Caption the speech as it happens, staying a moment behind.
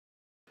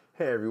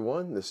Hey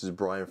everyone, this is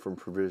Brian from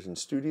Provision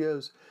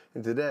Studios,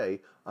 and today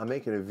I'm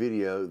making a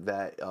video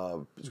that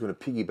is going to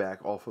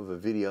piggyback off of a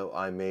video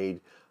I made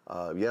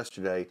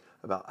yesterday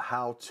about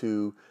how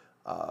to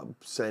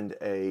send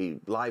a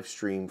live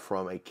stream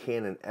from a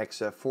Canon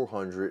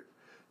XF400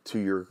 to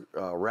your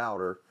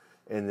router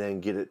and then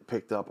get it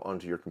picked up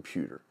onto your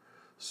computer.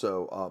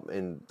 So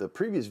in the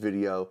previous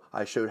video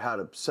I showed how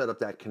to set up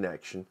that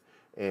connection,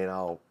 and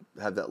I'll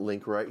have that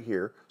link right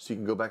here so you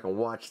can go back and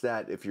watch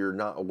that if you're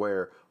not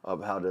aware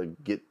of how to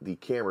get the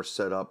camera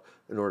set up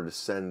in order to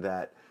send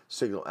that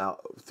signal out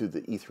through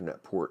the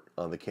Ethernet port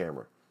on the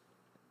camera.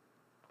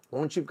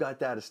 Once you've got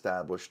that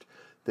established,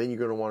 then you're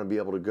going to want to be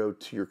able to go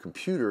to your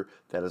computer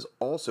that is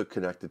also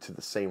connected to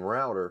the same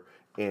router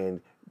and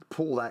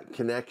pull that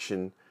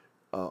connection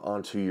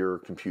onto your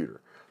computer.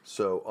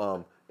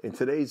 So in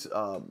today's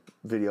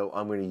video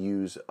I'm going to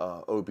use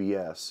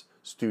OBS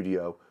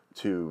Studio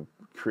to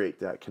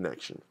create that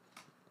connection.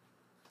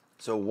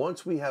 So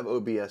once we have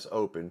OBS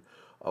open,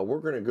 we're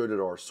going to go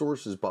to our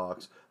sources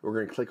box. We're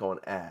going to click on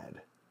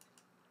add.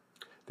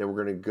 Then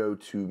we're going to go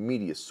to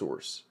media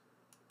source.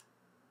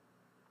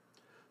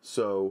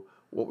 So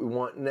what we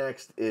want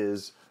next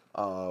is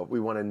we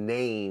want to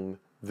name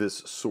this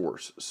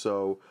source.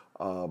 So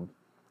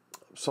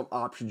some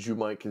options you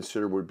might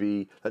consider would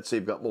be, let's say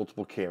you've got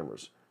multiple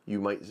cameras.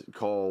 You might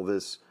call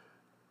this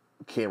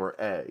camera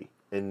A,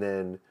 and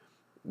then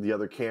the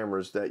other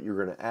cameras that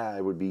you're going to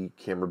add would be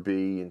camera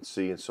B and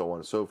C and so on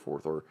and so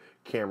forth, or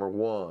camera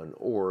 1,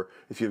 or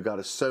if you've got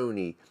a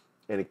Sony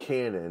and a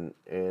Canon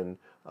and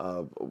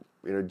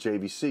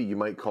JVC, you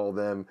might call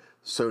them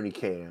Sony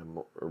Cam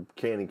or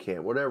Canon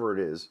Cam, whatever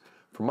it is.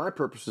 For my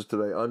purposes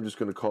today, I'm just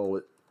going to call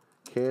it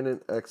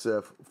Canon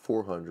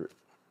XF400.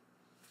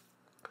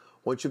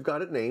 Once you've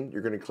got it named,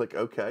 you're going to click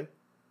OK,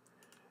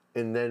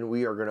 and then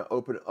we are going to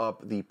open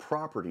up the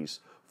properties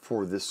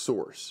for this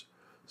source.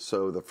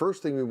 So the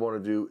first thing we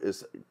want to do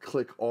is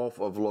click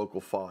off of local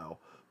file,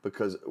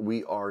 because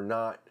we are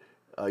not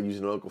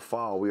using a local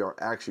file. We are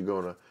actually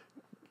going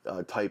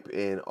to type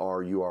in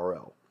our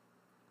URL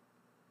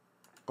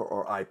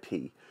or our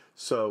IP.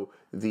 So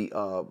the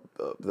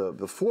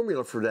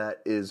formula for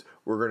that is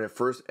we're going to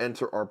first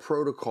enter our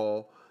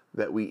protocol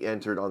that we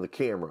entered on the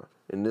camera.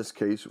 In this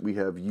case, we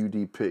have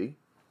UDP.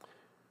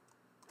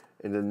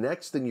 And the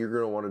next thing you're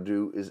going to want to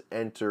do is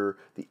enter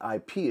the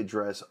IP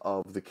address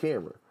of the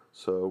camera.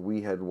 So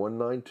we had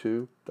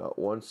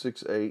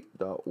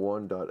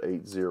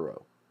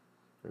 192.168.1.80.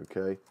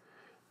 Okay,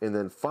 and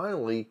then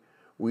finally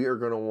we are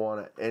going to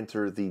want to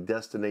enter the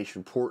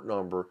destination port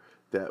number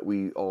that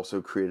we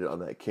also created on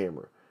that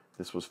camera.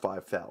 This was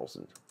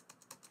 5000.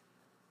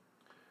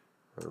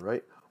 All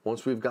right,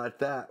 once we've got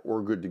that,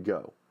 we're good to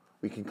go.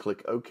 We can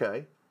click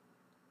OK,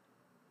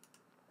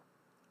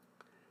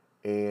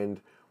 and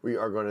we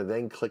are going to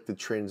then click the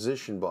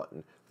transition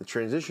button. The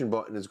transition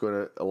button is going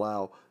to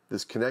allow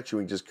this connection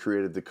we just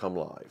created to come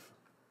live.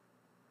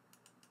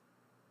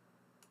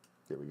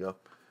 There we go.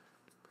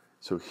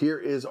 So here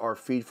is our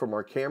feed from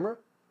our camera.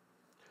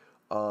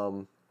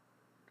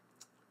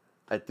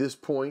 At this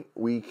point,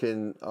 we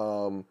can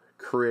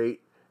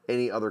create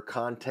any other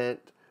content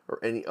or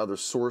any other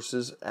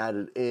sources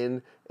added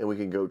in, and we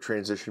can go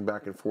transition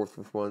back and forth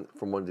from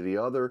one to the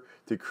other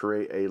to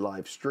create a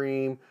live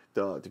stream,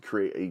 to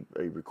create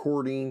a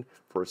recording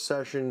for a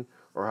session,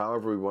 or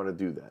however we want to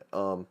do that.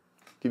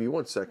 Give you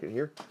 1 second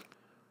here.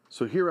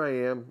 So here I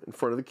am in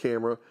front of the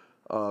camera.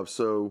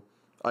 So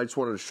I just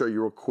wanted to show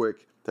you real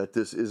quick that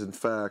this is in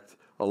fact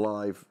a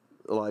live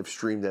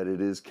stream that it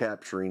is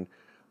capturing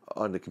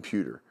on the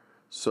computer.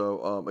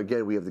 So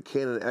again, we have the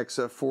Canon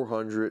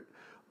XF400.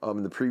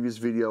 In the previous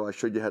video, I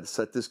showed you how to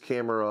set this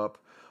camera up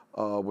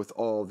with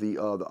all the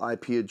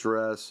IP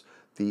address,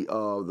 the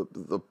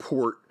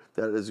port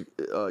that is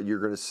you're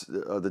going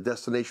to the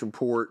destination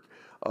port,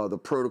 the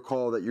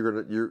protocol that you're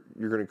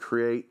going to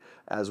create,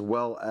 as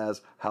well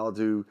as how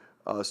to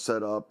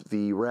set up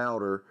the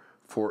router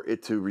for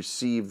it to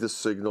receive the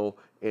signal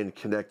and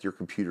connect your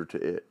computer to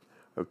it.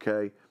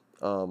 Okay,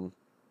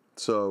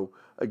 so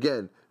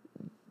again,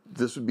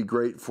 this would be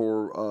great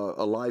for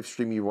a live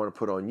stream you want to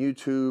put on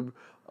YouTube.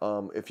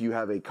 If you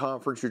have a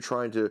conference you're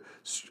trying to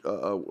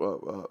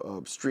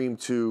stream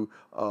to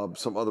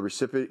some other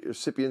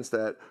recipients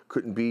that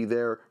couldn't be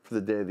there for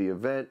the day of the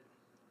event,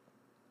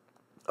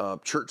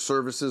 church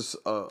services,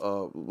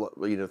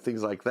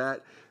 things like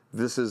that,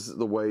 this is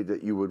the way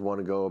that you would want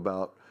to go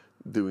about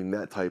doing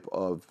that type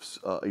of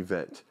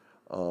event.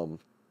 Okay,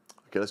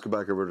 let's go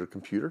back over to the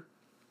computer.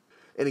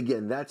 And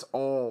again, that's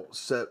all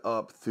set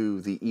up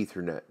through the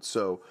Ethernet.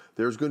 So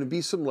there's going to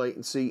be some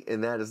latency,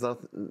 and that is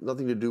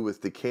nothing to do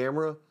with the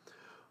camera.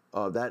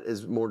 That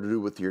is more to do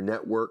with your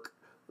network.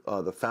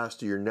 The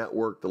faster your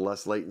network, the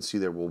less latency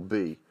there will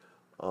be.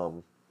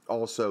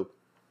 Also,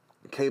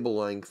 cable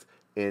length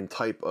and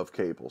type of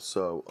cable.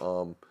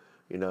 So,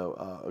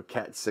 a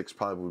Cat 6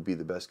 probably would be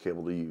the best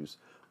cable to use.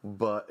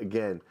 But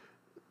again,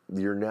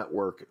 your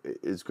network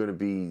is going to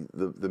be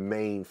the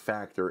main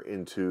factor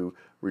into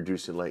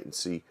reducing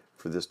latency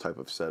for this type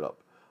of setup.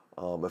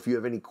 If you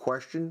have any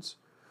questions,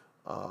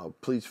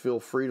 please feel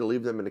free to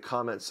leave them in the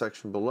comment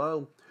section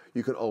below.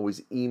 You can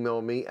always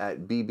email me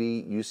at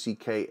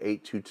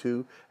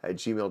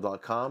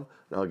bbuck822@gmail.com,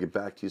 and I'll get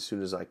back to you as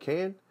soon as I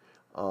can.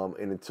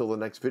 And until the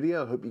next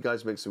video, I hope you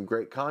guys make some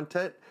great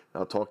content,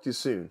 and I'll talk to you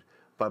soon.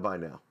 Bye-bye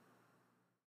now.